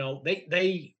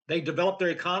 They developed their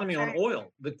economy on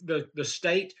oil. The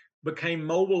state became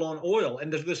mobile on oil.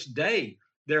 And to this day,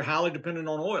 they're highly dependent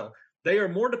on oil. They are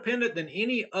more dependent than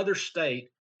any other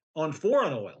state on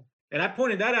foreign oil. And I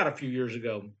pointed that out a few years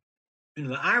ago. And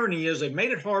the irony is they've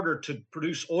made it harder to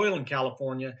produce oil in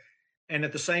California. And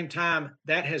at the same time,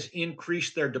 that has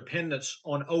increased their dependence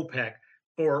on OPEC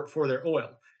for their oil.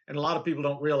 And a lot of people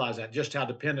don't realize that, just how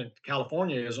dependent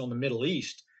California is on the Middle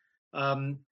East.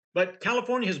 But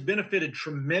California has benefited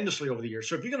tremendously over the years.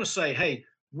 So if you're going to say, hey,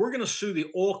 we're going to sue the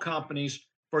oil companies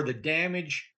for the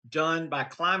damage done by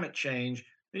climate change,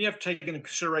 then you have to take into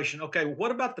consideration, okay, what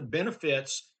about the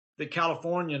benefits that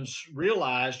Californians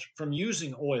realized from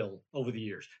using oil over the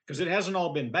years? Because it hasn't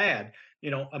all been bad.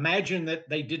 Imagine that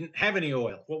they didn't have any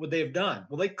oil. What would they have done?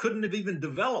 Well, they couldn't have even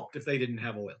developed if they didn't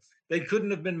have oil. They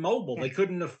couldn't have been mobile. They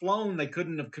couldn't have flown. They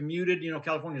couldn't have commuted.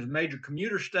 California is a major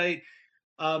commuter state.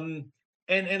 And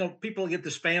people get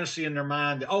this fantasy in their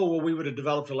mind that, oh, well, we would have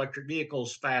developed electric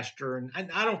vehicles faster. And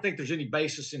I don't think there's any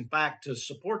basis in fact to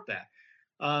support that.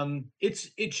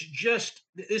 It's just,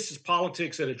 this is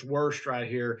politics at its worst right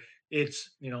here.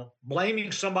 It's,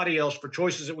 blaming somebody else for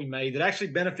choices that we made that actually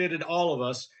benefited all of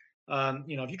us.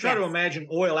 If you try to imagine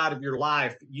oil out of your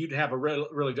life, you'd have a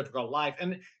really difficult life.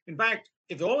 And in fact,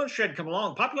 if the oil industry had come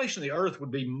along, the population of the earth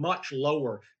would be much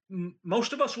lower.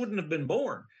 Most of us wouldn't have been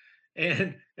born.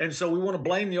 And so we want to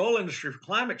blame the oil industry for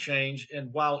climate change,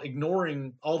 and while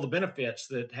ignoring all the benefits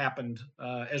that happened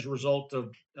as a result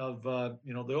of the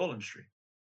oil industry.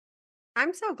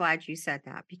 I'm so glad you said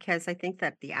that because I think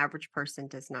that the average person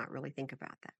does not really think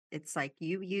about that. It's like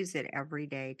you use it every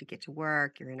day to get to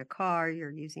work, you're in a car, you're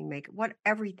using makeup, what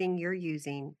everything you're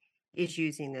using is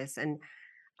using this. And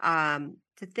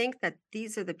to think that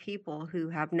these are the people who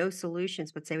have no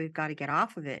solutions but say we've got to get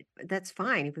off of it. That's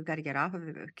fine if we've got to get off of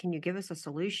it, but can you give us a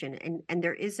solution? And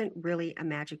there isn't really a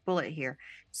magic bullet here.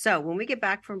 So when we get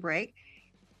back from break,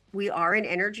 we are an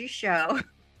energy show.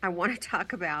 I want to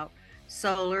talk about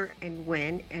solar and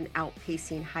wind and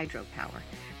outpacing hydropower.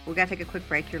 We've got to take a quick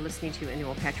break. You're listening to the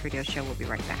Oil Patch Radio Show. We'll be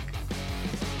right back.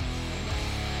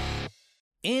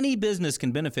 Any business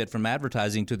can benefit from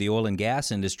advertising to the oil and gas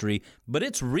industry, but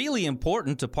it's really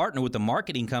important to partner with a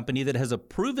marketing company that has a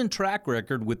proven track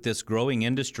record with this growing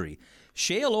industry.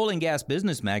 SHALE Oil and Gas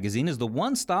Business Magazine is the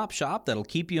one-stop shop that'll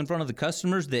keep you in front of the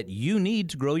customers that you need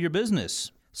to grow your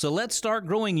business. So let's start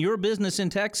growing your business in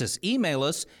Texas. Email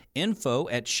us,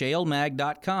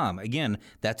 info@shalemag.com. Again,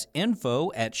 that's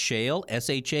info@shale,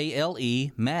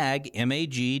 SHALE, mag,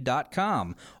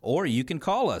 MAG.com. Or you can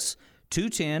call us,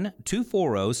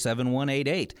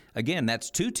 210-240-7188. Again, that's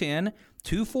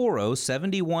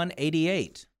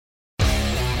 210-240-7188.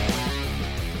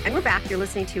 And we're back. You're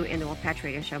listening to In the Oil Patch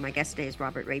Radio Show. My guest today is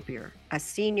Robert Rapier, a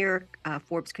senior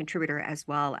Forbes contributor as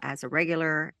well as a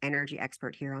regular energy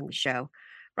expert here on the show.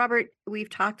 Robert, we've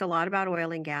talked a lot about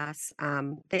oil and gas.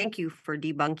 Thank you for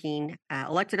debunking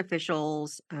elected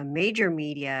officials, major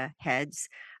media heads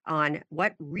on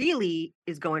what really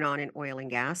is going on in oil and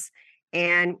gas.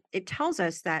 And it tells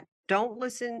us that don't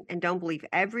listen and don't believe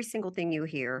every single thing you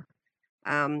hear.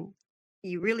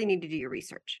 You really need to do your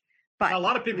research. But A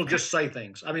lot of people just say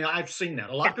things. I mean, I've seen that.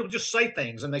 A lot of people just say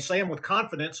things, and they say them with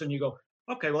confidence, and you go,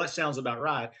 okay, well, that sounds about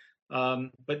right.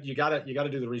 But you gotta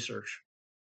do the research.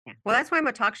 yeah. Well, that's why I'm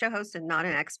a talk show host and not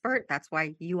an expert. That's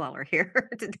why you all are here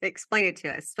to explain it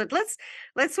to us. But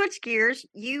let's switch gears.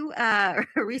 You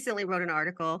recently wrote an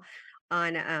article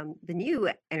on the new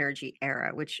energy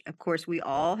era, which of course we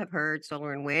all have heard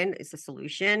solar and wind is the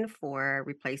solution for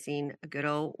replacing a good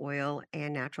old oil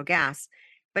and natural gas.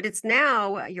 But it's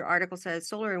now, your article says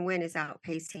solar and wind is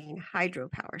outpacing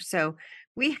hydropower. So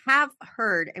we have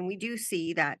heard and we do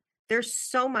see that there's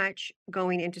so much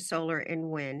going into solar and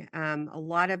wind. A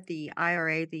lot of the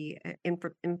IRA, the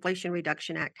Inflation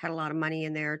Reduction Act, had a lot of money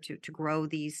in there to grow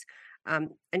these.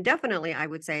 And definitely, I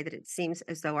would say that it seems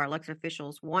as though our elected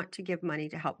officials want to give money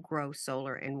to help grow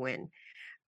solar and wind.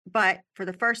 But for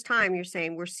the first time, you're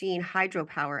saying we're seeing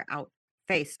hydropower out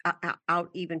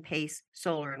even pace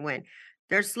solar and wind.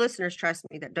 There's listeners, trust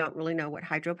me, that don't really know what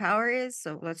hydropower is.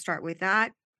 So let's start with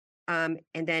that. And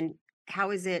then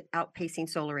how is it outpacing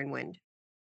solar and wind?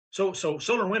 So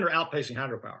solar and wind are outpacing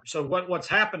hydropower. So what's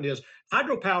happened is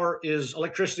hydropower is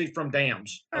electricity from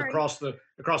dams All right. across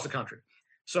the country.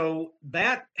 So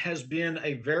that has been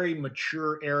a very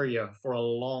mature area for a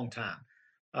long time.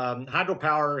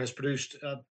 Hydropower has produced,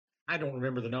 I don't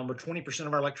remember the number, 20%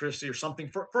 of our electricity or something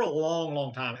for a long,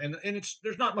 long time. And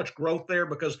there's not much growth there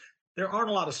because there aren't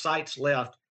a lot of sites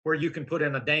left where you can put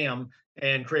in a dam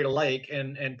and create a lake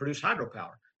and produce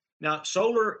hydropower. Now,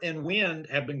 solar and wind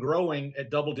have been growing at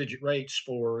double-digit rates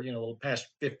for the past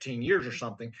 15 years or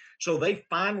something. So they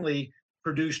finally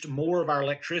produced more of our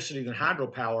electricity than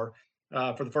hydropower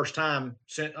for the first time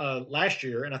since last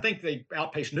year, and I think they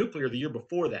outpaced nuclear the year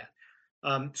before that.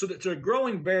 So they're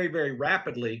growing very, very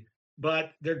rapidly,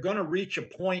 but they're going to reach a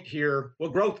point here. Well,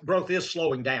 growth is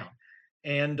slowing down,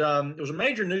 and there was a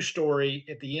major news story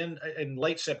at the end in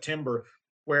late September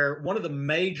where one of the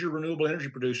major renewable energy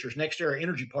producers, NextEra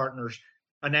Energy Partners,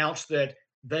 announced that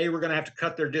they were going to have to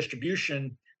cut their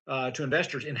distribution to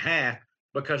investors in half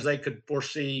because they could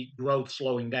foresee growth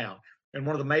slowing down. And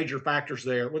one of the major factors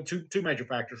there, well, two major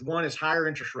factors. One is higher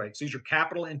interest rates. These are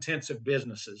capital intensive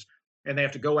businesses, and they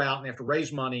have to go out and they have to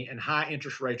raise money, and high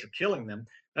interest rates are killing them.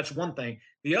 That's one thing.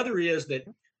 The other is that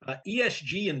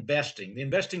ESG investing, the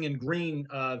investing in green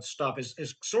stuff,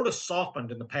 is sort of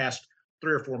softened in the past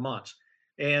 3 or 4 months.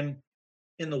 And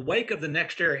in the wake of the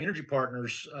NextEra Energy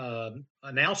Partners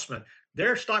announcement,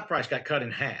 their stock price got cut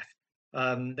in half.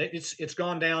 It's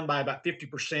gone down by about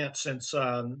 50% since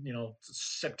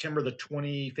September the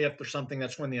 25th or something.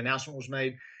 That's when the announcement was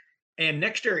made. And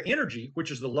NextEra Energy,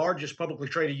 which is the largest publicly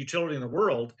traded utility in the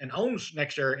world and owns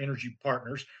NextEra Energy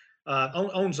Partners,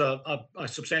 owns a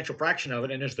substantial fraction of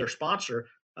it and is their sponsor.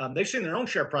 They've seen their own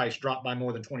share price drop by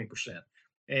more than 20%.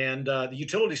 And the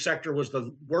utility sector was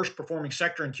the worst performing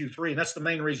sector in Q3, and that's the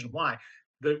main reason why.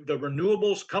 the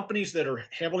renewables companies that are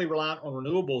heavily reliant on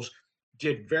renewables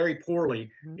did very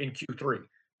poorly Mhm. in Q3.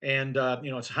 And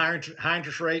it's high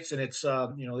interest rates, and it's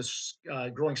this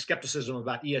growing skepticism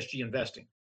about ESG investing.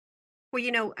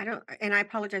 Well, I don't, and I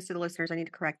apologize to the listeners. I need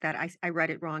to correct that. I read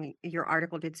it wrong. Your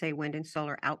article did say wind and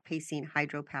solar outpacing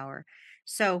hydropower.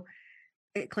 So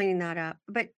cleaning that up.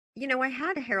 But, I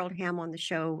had Harold Ham on the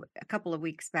show a couple of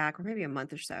weeks back, or maybe a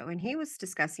month or so, and he was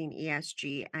discussing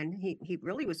ESG, and he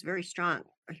really was very strong.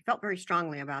 He felt very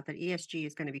strongly about that ESG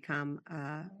is going to become,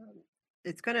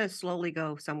 it's going to slowly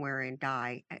go somewhere and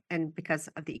die, and because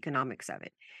of the economics of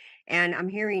it. And I'm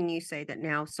hearing you say that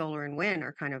now solar and wind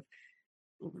are kind of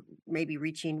maybe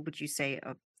reaching, would you say,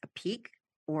 a peak,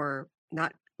 or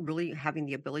not really having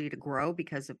the ability to grow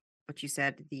because of what you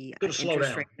said, the Going to slow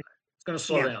interest down. rate. It's going to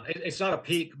slow Yeah. down. It's not a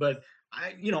peak, but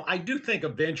I do think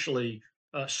eventually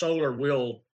solar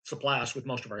will supply us with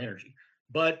most of our energy,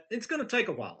 but it's going to take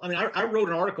a while. I mean, I wrote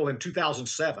an article in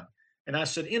 2007, and I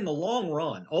said, in the long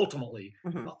run, ultimately,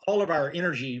 Mhm. all of our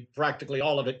energy, practically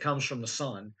all of it, comes from the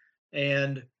sun,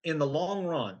 and in the long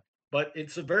run, but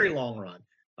it's a very long run,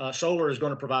 solar is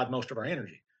going to provide most of our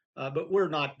energy, but we're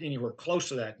not anywhere close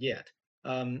to that yet.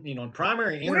 In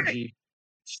primary Where energy,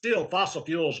 still fossil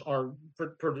fuels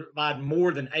provide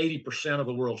more than 80% of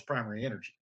the world's primary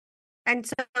energy. And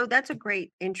so that's a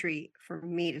great entry for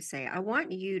me to say. I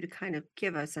want you to kind of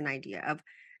give us an idea of.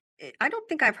 I don't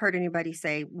think I've heard anybody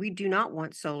say we do not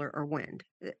want solar or wind.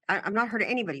 I've not heard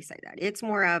anybody say that. It's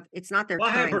more of it's not their Well,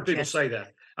 I have time heard people just say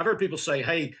that. I've heard people say,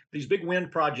 "Hey, these big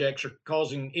wind projects are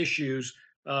causing issues."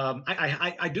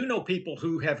 I do know people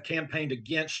who have campaigned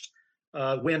against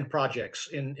wind projects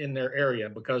in their area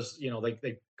because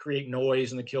they create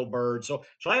noise and they kill birds. So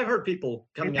I have heard people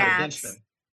and coming out against bats. them.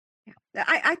 Yeah.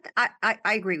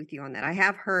 I agree with you on that. I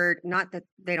have heard not that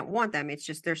they don't want them. It's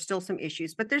just there's still some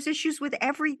issues, but there's issues with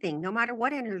everything, no matter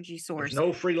what energy There's source.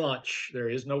 no free lunch. There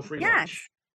is no free Yes. lunch.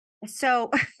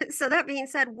 So, so that being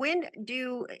said,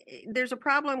 there's a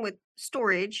problem with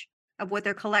storage of what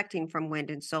they're collecting from wind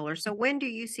and solar. So when do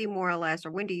you see more or less,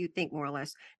 or when do you think more or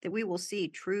less that we will see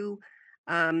true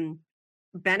um,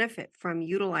 benefit from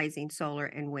utilizing solar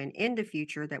and wind in the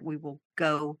future, that we will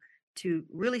go to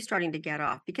really starting to get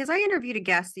off? Because I interviewed a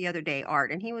guest the other day,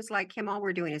 Art, and he was like, Kim, all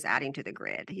we're doing is adding to the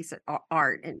grid. He said,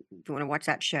 Art, and if you want to watch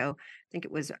that show, I think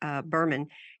it was Berman.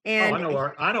 Oh, I And know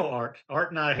Art. I know Art. Art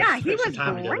and I have yeah, he spent some was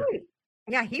time together. great.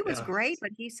 Yeah, he was Yeah. great,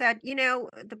 but he said,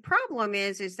 the problem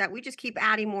is that we just keep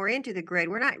adding more into the grid.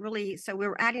 We're not really, so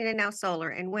we're adding in now solar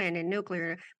and wind and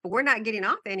nuclear, but we're not getting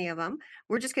off any of them.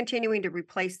 We're just continuing to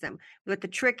replace them. But the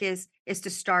trick is to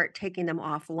start taking them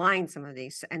offline, some of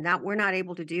these, and that we're not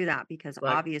able to do that because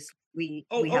Right. obviously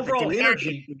Oh, we have a demand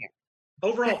issue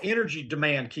overall here. energy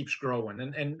demand keeps growing,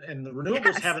 and the renewables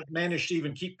Yes. haven't managed to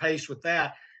even keep pace with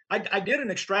that. I did an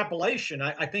extrapolation.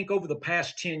 I think over the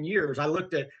past 10 years, I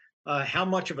looked at how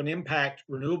much of an impact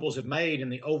renewables have made in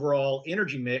the overall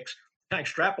energy mix. I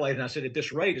extrapolated and I said, at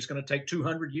this rate, it's going to take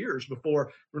 200 years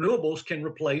before renewables can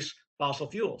replace fossil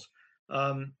fuels.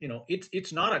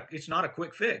 It's not a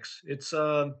quick fix. It's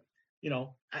you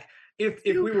know, I- if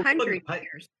we were willing to 200 pay,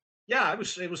 years. yeah,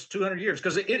 it was 200 years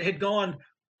because it had gone.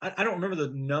 I don't remember the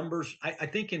numbers. I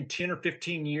think in 10 or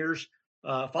 15 years,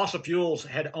 fossil fuels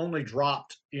had only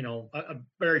dropped, a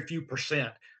very few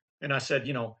percent. And I said,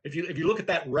 if you look at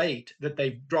that rate that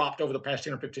they've dropped over the past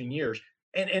 10 or 15 years,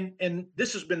 and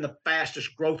this has been the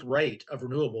fastest growth rate of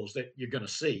renewables that you're going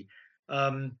to see.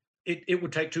 It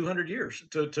would take 200 years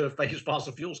to phase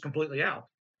fossil fuels completely out.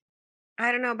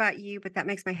 I don't know about you, but that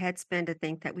makes my head spin to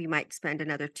think that we might spend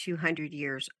another 200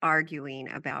 years arguing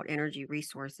about energy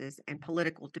resources and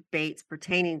political debates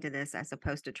pertaining to this as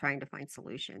opposed to trying to find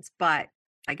solutions. But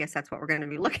I guess that's what we're going to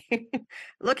be looking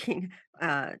looking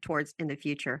towards in the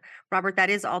future. Robert, that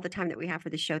is all the time that we have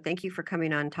for the show. Thank you for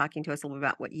coming on and talking to us a little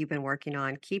about what you've been working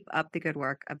on. Keep up the good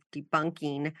work of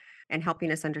debunking and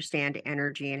helping us understand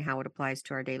energy and how it applies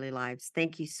to our daily lives.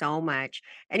 Thank you so much.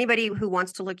 Anybody who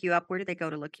wants to look you up, where do they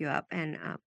go to look you up and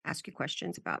ask you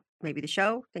questions about maybe the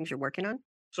show, things you're working on?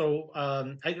 So,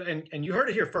 and you heard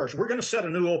it here first. We're going to set a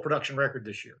new oil production record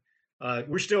this year.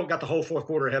 We still got the whole fourth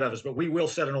quarter ahead of us, but we will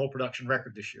set an oil production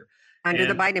record this year. Under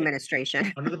the And Biden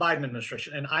administration. under the Biden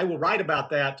administration. And I will write about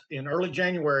that in early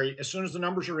January as soon as the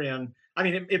numbers are in. I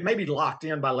mean, it may be locked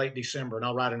in by late December, and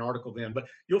I'll write an article then. But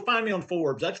you'll find me on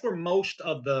Forbes. That's where most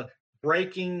of the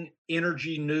breaking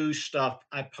energy news stuff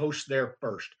I post there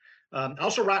first. I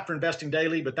also write for Investing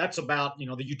Daily, but that's about the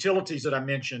utilities that I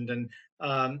mentioned, and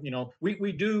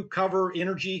we do cover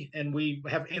energy, and we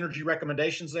have energy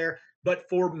recommendations there. But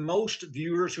for most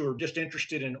viewers who are just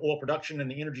interested in oil production and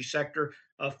the energy sector,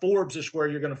 Forbes is where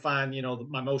you're going to find,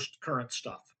 my most current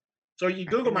stuff. So you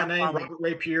Google my name, Robert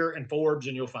Rapier, and Forbes,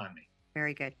 and you'll find me.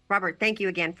 Very good. Robert, thank you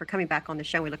again for coming back on the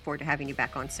show. We look forward to having you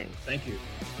back on soon. Thank you.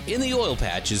 In the Oil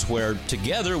Patch is where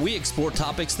together we explore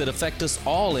topics that affect us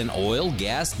all in oil,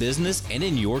 gas, business, and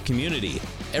in your community.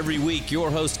 Every week, your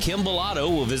host Kim Bellotto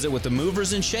will visit with the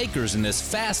movers and shakers in this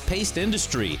fast-paced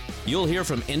industry. You'll hear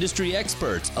from industry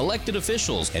experts, elected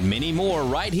officials, and many more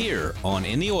right here on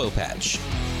In the Oil Patch.